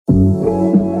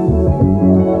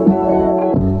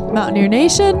Mountaineer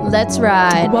Nation. Let's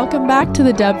ride. Welcome back to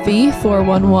the W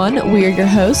 411. We are your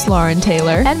hosts, Lauren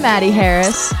Taylor and Maddie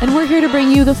Harris. And we're here to bring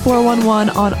you the 411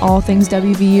 on all things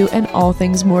WVU and all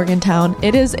things Morgantown.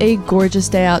 It is a gorgeous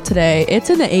day out today. It's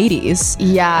in the 80s.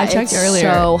 Yeah, I checked earlier.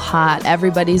 It's so hot.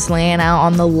 Everybody's laying out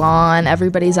on the lawn.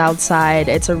 Everybody's outside.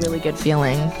 It's a really good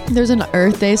feeling. There's an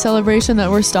Earth Day celebration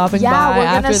that we're stopping by after this.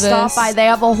 Yeah, we're going to stop by. They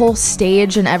have a whole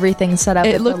stage and everything set up.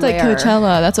 It looked like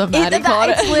Coachella. That's what Maddie called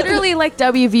it. It's literally like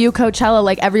WVU Coachella.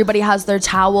 Like everybody has their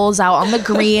towels out on the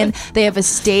green. They have a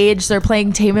stage. They're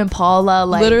playing Tame Impala.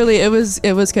 Like literally, it was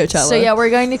Coachella. So yeah,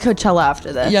 we're going to Coachella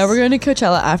after this. Yeah, we're going to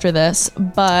Coachella after this.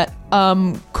 But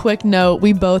quick note,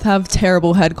 we both have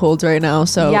terrible head colds right now.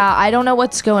 So yeah, I don't know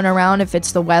what's going around, if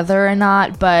it's the weather or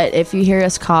not. But if you hear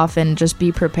us coughing, just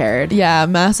be prepared. Yeah,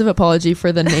 massive apology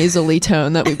for the nasally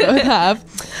tone that we both have.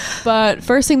 But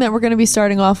first thing that we're going to be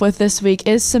starting off with this week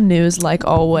is some news, like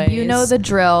always. You know the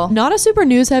drill. Not a super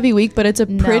news heavy week, but it's a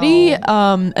pretty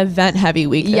event heavy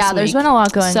week this week. There's been a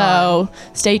lot going on. So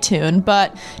stay tuned.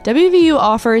 But WVU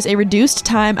offers a reduced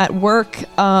time at work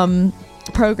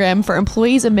program for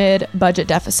employees amid budget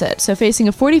deficit. So facing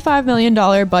a $45 million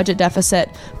budget deficit,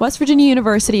 West Virginia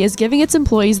University is giving its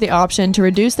employees the option to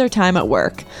reduce their time at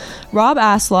work. Rob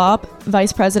Aslop,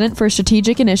 Vice President for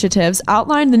Strategic Initiatives,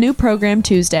 outlined the new program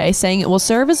Tuesday, saying it will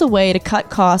serve as a way to cut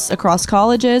costs across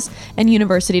colleges and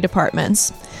university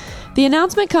departments. The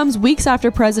announcement comes weeks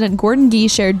after President Gordon Gee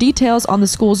shared details on the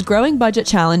school's growing budget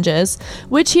challenges,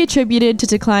 which he attributed to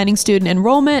declining student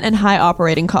enrollment and high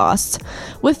operating costs.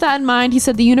 With that in mind, he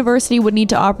said the university would need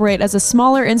to operate as a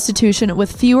smaller institution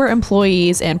with fewer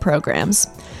employees and programs.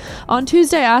 On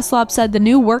Tuesday, Aslop said the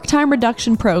new work time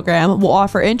reduction program will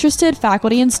offer interested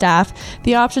faculty and staff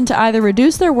the option to either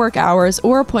reduce their work hours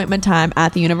or appointment time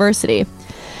at the university.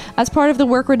 As part of the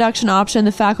work reduction option,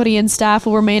 the faculty and staff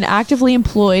will remain actively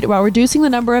employed while reducing the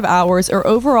number of hours or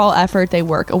overall effort they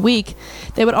work a week.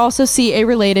 They would also see a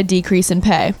related decrease in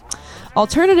pay.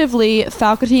 Alternatively,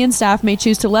 faculty and staff may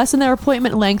choose to lessen their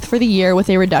appointment length for the year with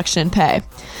a reduction in pay.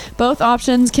 Both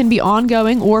options can be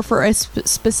ongoing or for a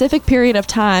specific period of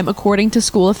time, according to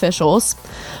school officials.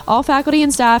 All faculty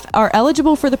and staff are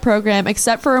eligible for the program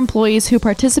except for employees who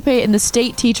participate in the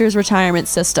state teachers' retirement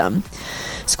system.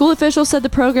 School officials said the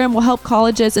program will help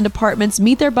colleges and departments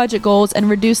meet their budget goals and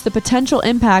reduce the potential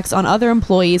impacts on other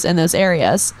employees in those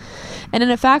areas. And in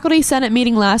a faculty senate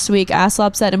meeting last week,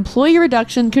 Aslop said employee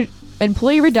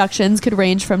reductions could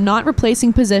range from not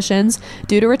replacing positions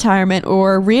due to retirement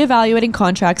or reevaluating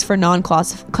contracts for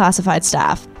non-classified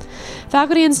staff.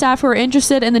 Faculty and staff who are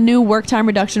interested in the new work time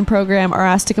reduction program are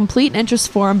asked to complete an interest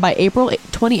form by April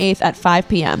 28th at 5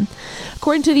 p.m.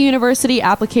 According to the university,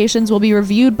 applications will be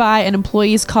reviewed by an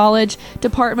employee's college,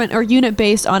 department, or unit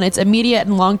based on its immediate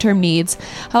and long-term needs.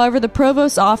 However, the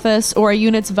provost's office or a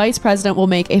unit's vice president will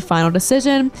make a final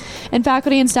decision, and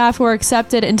faculty and staff who are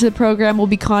accepted into the program will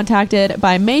be contacted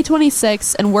by May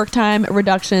 26th, and work time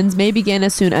reductions may begin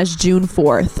as soon as June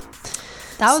 4th.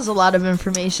 That was a lot of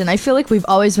information. I feel like we've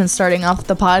always been starting off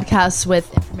the podcast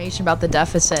with information about the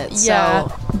deficit. Yeah,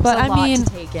 so but I mean, to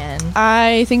take in.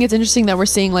 I think it's interesting that we're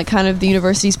seeing like kind of the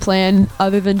university's plan,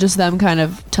 other than just them kind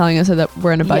of telling us that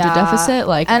we're in a budget deficit.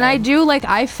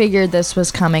 I figured this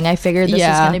was coming. I figured this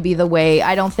was going to be the way.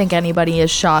 I don't think anybody is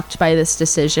shocked by this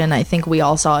decision. I think we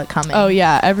all saw it coming. Oh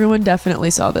yeah, everyone definitely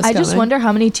saw this. I just wonder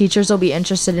how many teachers will be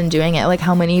interested in doing it. Like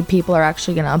how many people are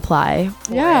actually going to apply.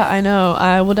 Yeah, I know.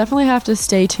 I will definitely have to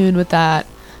stay tuned with that,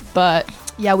 but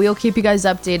yeah, we'll keep you guys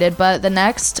updated. But the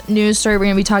next news story we're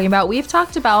going to be talking about, we've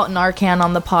talked about Narcan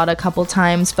on the pod a couple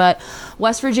times, but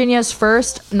West Virginia's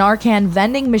first Narcan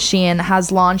vending machine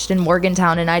has launched in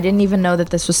Morgantown, and I didn't even know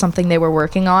that this was something they were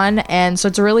working on, and so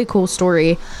it's a really cool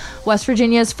story. West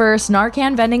Virginia's first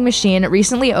Narcan vending machine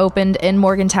recently opened in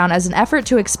Morgantown as an effort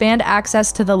to expand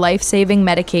access to the life-saving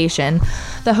medication.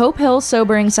 The Hope Hill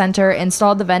Sobering Center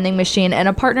installed the vending machine in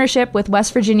a partnership with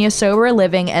West Virginia Sober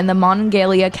Living and the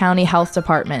Monongalia County Health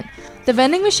Department. The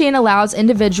vending machine allows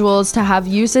individuals to have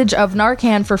usage of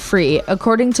Narcan for free.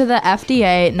 According to the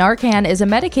FDA, Narcan is a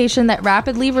medication that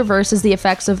rapidly reverses the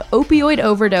effects of opioid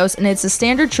overdose, and it's a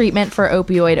standard treatment for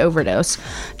opioid overdose.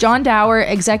 John Dower,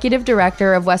 Executive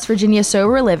Director of West Virginia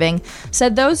Sober Living,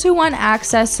 said those who want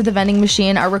access to the vending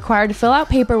machine are required to fill out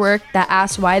paperwork that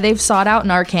asks why they've sought out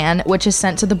Narcan, which is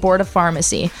sent to the Board of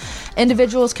Pharmacy.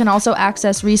 Individuals can also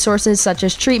access resources such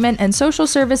as treatment and social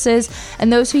services,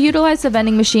 and those who utilize the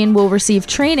vending machine will receive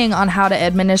training on how to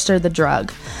administer the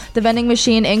drug. The vending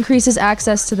machine increases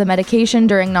access to the medication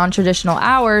during non-traditional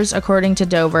hours, according to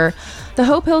Dover. The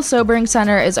Hope Hill Sobering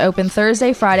Center is open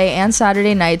Thursday, Friday, and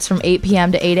Saturday nights from 8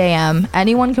 p.m. to 8 a.m.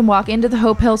 Anyone can walk into the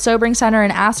Hope Hill Sobering Center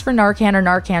and ask for Narcan or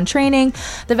Narcan training.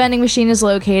 The vending machine is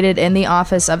located in the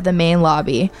office of the main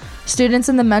lobby. Students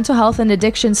in the Mental Health and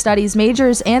Addiction Studies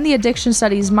majors and the Addiction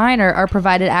Studies minor are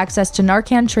provided access to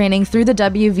Narcan training through the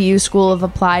WVU School of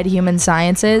Applied Human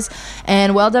Sciences,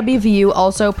 and WVU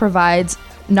also provides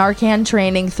Narcan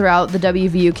training throughout the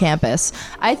WVU campus.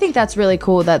 I think that's really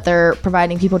cool that they're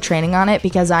providing people training on it,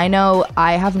 because I know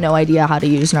I have no idea how to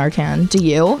use Narcan. Do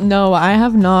you? No, I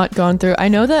have not gone through. I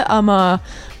know that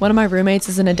one of my roommates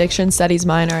is an addiction studies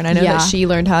minor, and I know that she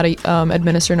learned how to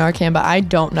administer Narcan, but I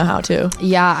don't know how to.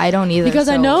 Yeah, I don't either. Because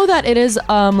I know that it is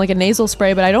like a nasal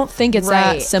spray, but I don't think it's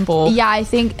that simple. Yeah,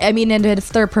 I mean, and if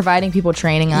they're providing people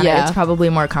training on it, it's probably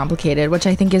more complicated, which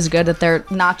I think is good that they're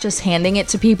not just handing it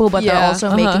to people, but they're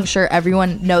also making sure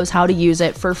everyone knows how to use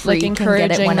it for free, like can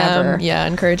get it whenever.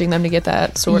 Encouraging them to get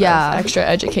that sort of extra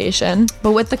education.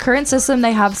 But with the current system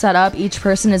they have set up, each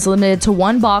person is limited to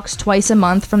one box twice a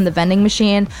month from the vending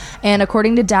machine. And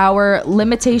according to Dower,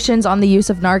 limitations on the use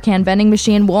of Narcan vending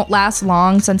machine won't last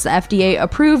long, since the FDA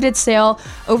approved its sale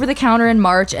over the counter in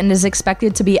March and is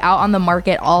expected to be out on the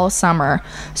market all summer.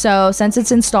 So since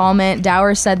its installment,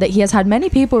 Dower said that he has had many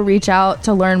people reach out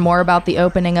to learn more about the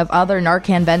opening of other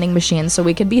Narcan vending machines. So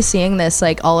we could be seeing this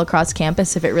like all across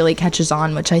campus if it really catches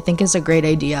on, which I think is a great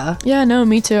idea. Yeah, no,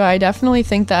 me too. I definitely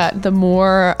think that the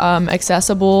more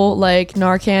accessible like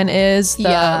Narcan is,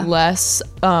 the less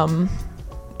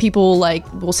people like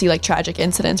will see like tragic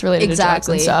incidents related to drugs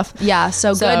and stuff. Yeah,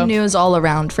 so good news all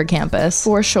around for campus.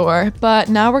 For sure. But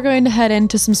now we're going to head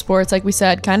into some sports. Like we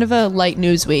said, kind of a light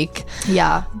news week.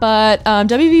 Yeah. But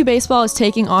WVU baseball is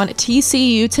taking on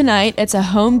TCU tonight. It's a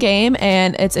home game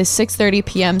and it's a 6:30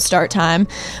 p.m. start time.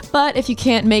 But if you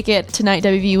can't make it tonight,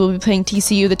 WVU will be playing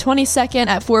TCU the 22nd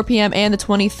at 4 p.m. and the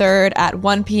 23rd at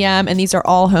 1 p.m. And these are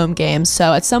all home games.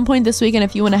 So at some point this weekend,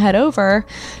 if you want to head over,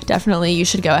 definitely you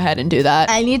should go ahead and do that.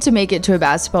 I need to make it to a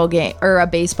basketball game or a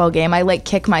baseball game. I like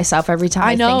kick myself every time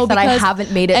I think that I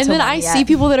haven't made it. And then I see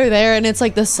people that are there and it's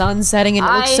like the sun setting and it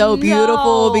looks so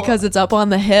beautiful because it's up on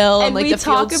the hill and like the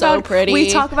field's so pretty. We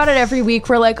talk about it every week.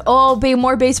 We're like, oh, be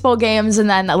more baseball games, and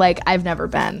then like I've never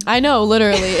been. I know,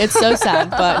 literally, it's so sad.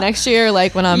 But next year,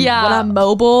 like when I'm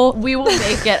mobile, we will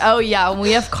make it. Oh yeah, when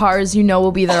we have cars,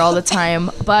 we'll be there all the time.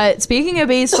 But speaking of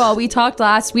baseball, we talked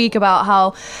last week about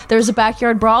how there's a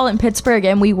backyard brawl in Pittsburgh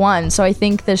and we won. So I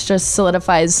think this just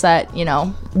solidifies that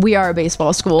we are a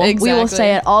baseball school. Exactly. We will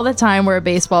say it all the time. We're a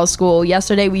baseball school.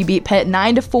 Yesterday we beat Pitt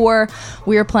 9-4.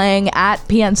 We were playing at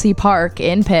PNC Park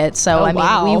in Pitt. So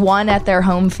we won at their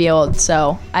home field.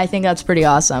 So I think that's pretty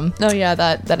awesome. Oh yeah,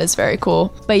 that is very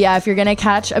cool. But yeah, if you're gonna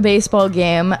catch a baseball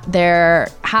game, they're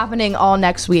happening all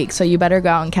next week. So you better go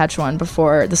out and catch one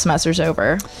before the semester's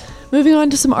over. Moving on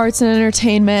to some arts and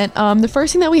entertainment. The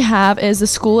first thing that we have is the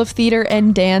School of Theater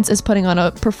and Dance is putting on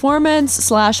a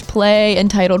performance/play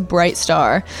entitled Bright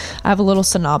Star. I have a little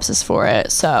synopsis for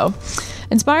it. So,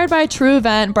 inspired by a true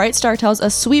event, Bright Star tells a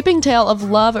sweeping tale of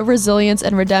love, resilience,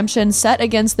 and redemption set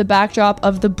against the backdrop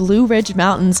of the Blue Ridge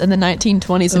Mountains in the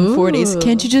 1920s and 40s.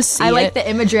 Can't you just see it? I like the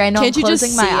imagery. I know. I'm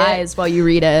closing my eyes while you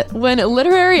read it. When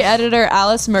literary editor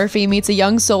Alice Murphy meets a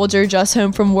young soldier just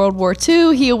home from World War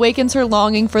II, he awakens her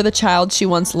longing for the child she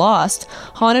once lost.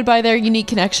 Haunted by their unique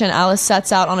connection, Alice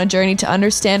sets out on a journey to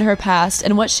understand her past,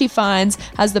 and what she finds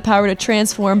has the power to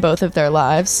transform both of their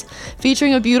lives.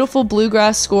 Featuring a beautiful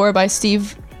bluegrass score by Steve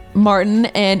Martin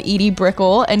and Edie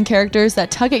Brickell, and characters that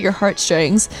tug at your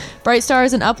heartstrings, Bright Star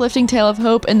is an uplifting tale of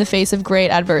hope in the face of great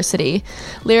adversity.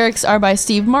 Lyrics are by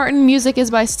Steve Martin, music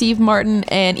is by Steve Martin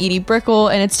and Edie Brickell,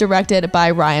 and it's directed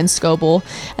by Ryan Scoble.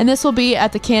 And this will be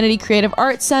at the Kennedy Creative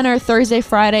Arts Center Thursday,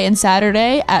 Friday, and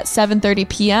Saturday at 7:30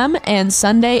 p.m. and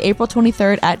Sunday, April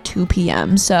 23rd at 2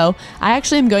 p.m. So I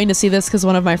actually am going to see this because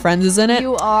one of my friends is in it.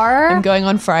 You are? I'm going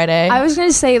on Friday. I was going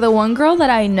to say, the one girl that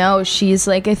I know, she's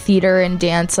like a theater and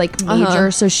dance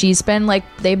major, so she's been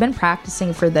they've been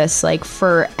practicing for this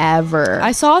forever.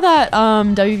 I saw that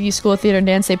WVU School of Theater and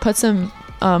Dance, they put some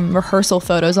rehearsal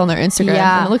photos on their Instagram,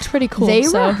 and it looked pretty cool. They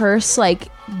rehearse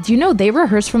do you know they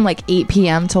rehearse from 8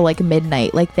 p.m. till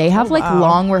midnight? They have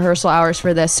long rehearsal hours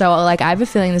for this, so I have a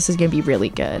feeling this is gonna be really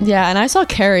good. Yeah, and I saw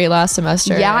Carrie last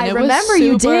semester. Yeah, I remember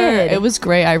you did. It was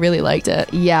great. I really liked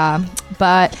it. Yeah,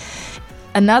 but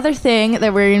another thing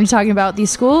that we're going to be talking about, the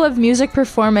School of Music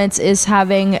Performance is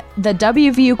having the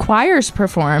WVU choirs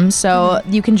perform. So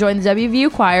you can join the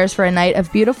WVU choirs for a night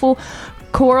of beautiful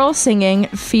choral singing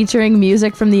featuring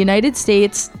music from the United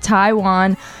States,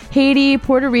 Taiwan, Haiti,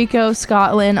 Puerto Rico,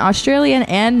 Scotland, Australia,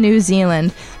 and New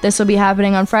Zealand. This will be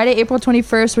happening on Friday, April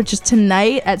 21st, which is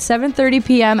tonight at 7:30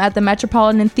 p.m. at the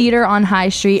Metropolitan Theater on High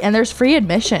Street, and there's free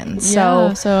admission.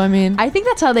 So I mean, I think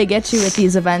that's how they get you with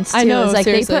these events too. I know, is like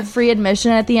seriously. they put free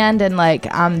admission at the end, and like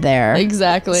I'm there.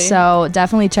 Exactly. So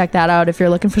definitely check that out if you're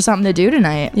looking for something to do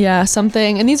tonight. Yeah,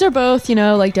 something. And these are both,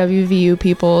 like WVU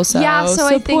people. So yeah, so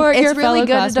I think support it's your really fellow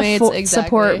good to classmates.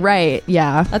 support. Right?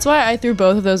 Yeah. That's why I threw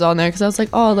both of those on there, because I was like,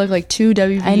 oh, look, like 2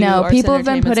 WVU. I know Arts people have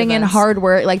been Entertainment's putting in events. hard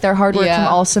work, like their hard work Yeah.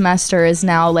 from all semester is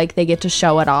now like they get to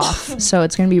show it off. So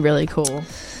it's gonna be really cool.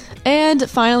 And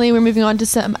finally, we're moving on to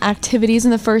some activities,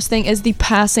 and the first thing is the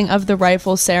passing of the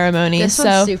rifle ceremony. This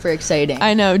one's super exciting.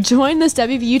 I know. Join this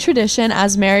WVU tradition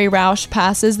as Mary Roush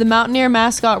passes the Mountaineer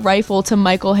mascot rifle to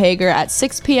Michael Hager at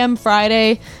 6 p.m.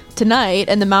 Friday tonight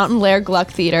in the Mountain Lair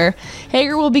Gluck Theater.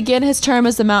 Hager will begin his term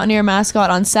as the Mountaineer mascot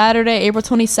on Saturday, April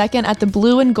 22nd at the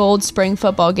Blue and Gold Spring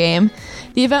football game.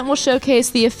 The event will showcase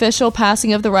the official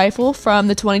passing of the rifle from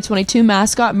the 2022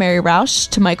 mascot Mary Roush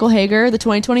to Michael Hager, the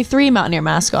 2023 Mountaineer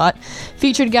mascot.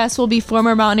 Featured guests will be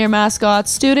former Mountaineer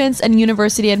mascots, students, and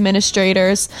university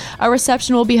administrators. A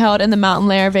reception will be held in the Mountain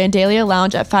Lair Vandalia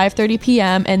Lounge at 5:30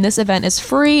 p.m. and this event is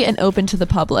free and open to the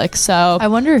public. So I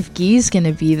wonder if Guy's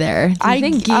gonna be there. Do you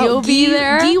think Guy will be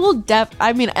there? Guy will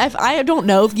if I don't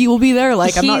know if Guy will be there.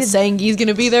 Like, I'm not saying Guy's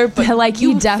gonna be there, but like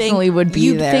he definitely would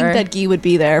be there. You'd think that Guy would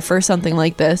be there for something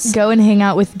like this. Go and hang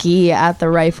out with Guy at the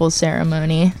rifle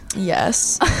ceremony.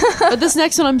 Yes. But this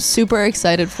next one I'm super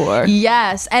excited for.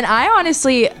 Yes, and I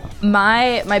honestly,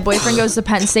 my boyfriend goes to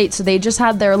Penn State, so they just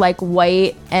had their like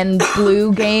white and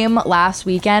blue game last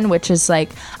weekend, which is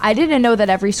like, I didn't know that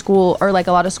every school or like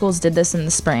a lot of schools did this in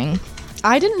the spring.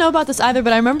 I didn't know about this either,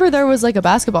 but I remember there was like a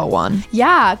basketball one.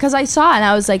 Yeah, because I saw it and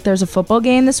I was like, there's a football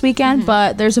game this weekend,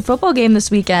 but there's a football game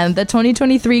this weekend. The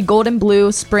 2023 Gold and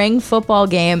Blue Spring Football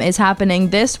Game is happening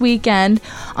this weekend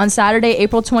on Saturday,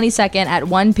 April 22nd at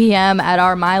 1 p.m. at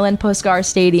our Milan Puskar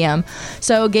Stadium.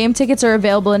 So game tickets are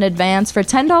available in advance for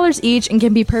 $10 each and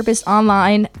can be purchased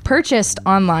online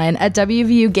at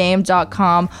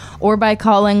wvugame.com or by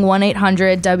calling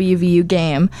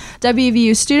 1-800-WVU-GAME.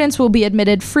 WVU students will be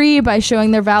admitted free by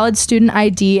showing their valid student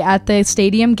ID at the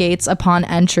stadium gates upon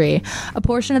entry. A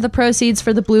portion of the proceeds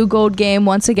for the Blue Gold game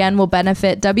once again will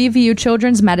benefit WVU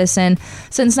Children's Medicine.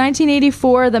 Since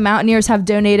 1984, the Mountaineers have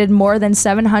donated more than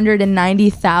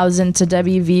 $790,000 to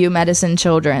WVU Medicine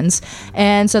Children's.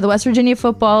 And so the West Virginia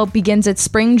football begins its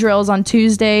spring drills on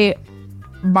Tuesday,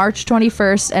 March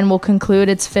 21st, and will conclude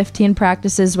its 15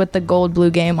 practices with the Gold Blue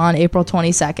game on April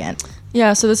 22nd.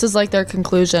 Yeah, so this is like their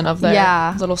conclusion of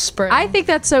their little spring. I think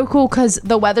that's so cool because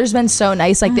the weather's been so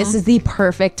nice. Like, this is the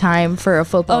perfect time for a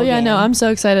football game. No, I'm so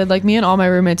excited. Like, me and all my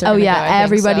roommates are gonna go, I think,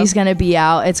 everybody's so. going to be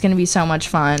out. It's going to be so much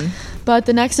fun. But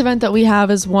the next event that we have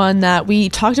is one that we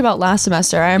talked about last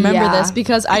semester. I remember this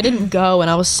because I didn't go and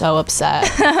I was so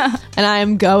upset. And I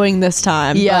am going this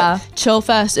time. Yeah. But Chill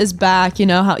Fest is back. You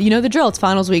know the drill. It's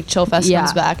finals week. Chill Fest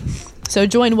comes back. So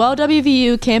join Well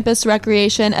WVU, Campus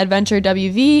Recreation, Adventure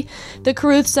WV, the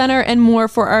Caruth Center, and more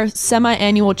for our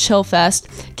semi-annual Chill Fest.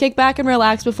 Kick back and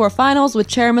relax before finals with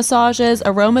chair massages,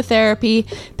 aromatherapy,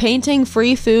 painting,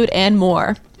 free food, and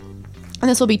more. And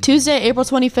this will be Tuesday, April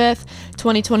 25th,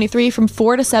 2023 from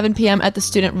 4 to 7 p.m. at the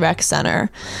Student Rec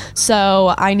Center.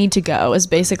 So I need to go is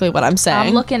basically what I'm saying.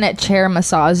 I'm looking at chair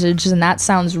massages, and that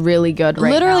sounds really good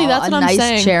Literally, now. that's what I'm saying.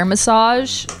 A nice chair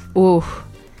massage. Ooh.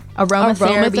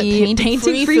 Aromatherapy, painting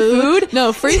free food.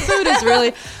 No, free food is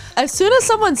really... As soon as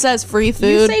someone says free food...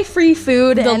 You say free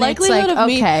food, the and likelihood it's like, of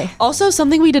me... okay. Also,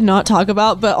 something we did not talk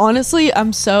about, but honestly,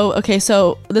 I'm so... Okay,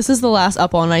 so this is the last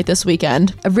Up All Night this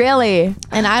weekend. Really?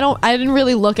 And I didn't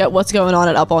really look at what's going on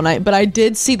at Up All Night, but I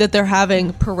did see that they're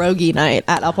having pierogi night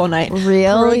at Up All Night.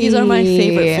 Really? Pierogies are my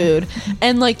favorite food.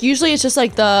 And like usually it's just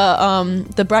like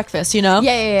the breakfast, you know?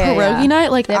 Yeah. Pierogi night,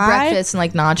 like they have breakfast and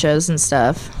like nachos and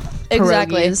stuff.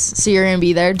 Exactly. Pierogies. So you're gonna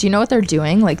be there. Do you know what they're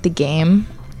doing? Like the game?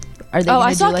 Are they?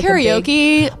 I saw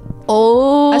karaoke. I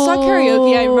saw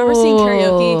karaoke. I remember seeing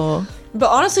karaoke. But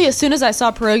honestly, as soon as I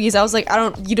saw pierogies, I was like,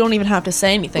 you don't even have to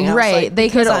say anything else. Right. Like, they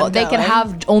could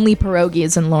have only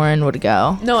pierogies and Lauren would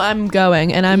go. No, I'm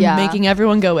going and I'm making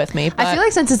everyone go with me. I feel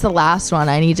like since it's the last one,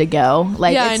 I need to go.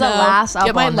 Like, it's the last Up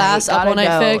Get my All Night. last Up All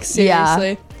Night fix. Seriously.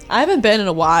 Yeah. I haven't been in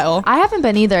a while. I haven't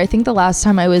been either. I think the last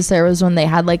time I was there was when they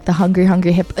had like the Hungry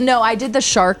Hip. No, I did the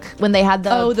shark when they had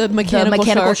the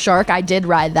mechanical shark. I did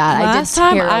ride that. Last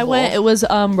time I went, it was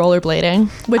rollerblading,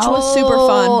 which was super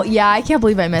fun. Yeah, I can't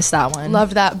believe I missed that one.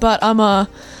 Loved that. But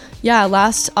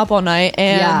last up all night,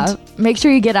 and make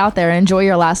sure you get out there and enjoy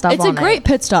your last up all night. It's a great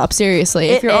pit stop, seriously.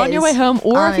 If you're on your way home,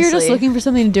 or if you're just looking for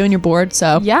something to do and you're bored.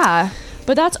 So yeah.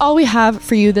 But that's all we have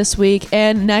for you this week.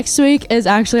 And next week is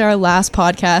actually our last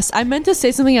podcast. I meant to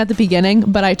say something at the beginning,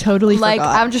 but I totally forgot.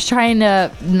 I'm just trying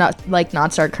to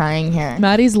not start crying here.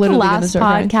 Maddie's literally going to start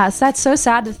crying. Last podcast. That's so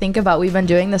sad to think about. We've been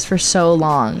doing this for so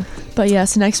long. But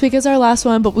yes, next week is our last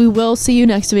one, but we will see you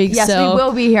next week. Yes, we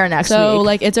will be here next week. So,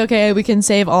 it's okay. We can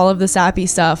save all of the sappy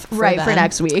stuff for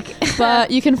next week.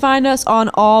 But you can find us on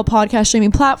all podcast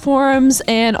streaming platforms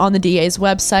and on the DA's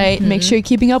website. Mm-hmm. Make sure you're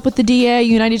keeping up with the DA,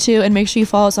 U92, and make sure you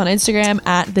follow us on Instagram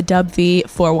at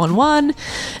thedubv411.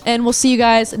 And we'll see you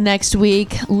guys next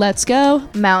week. Let's go.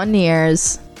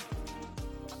 Mountaineers.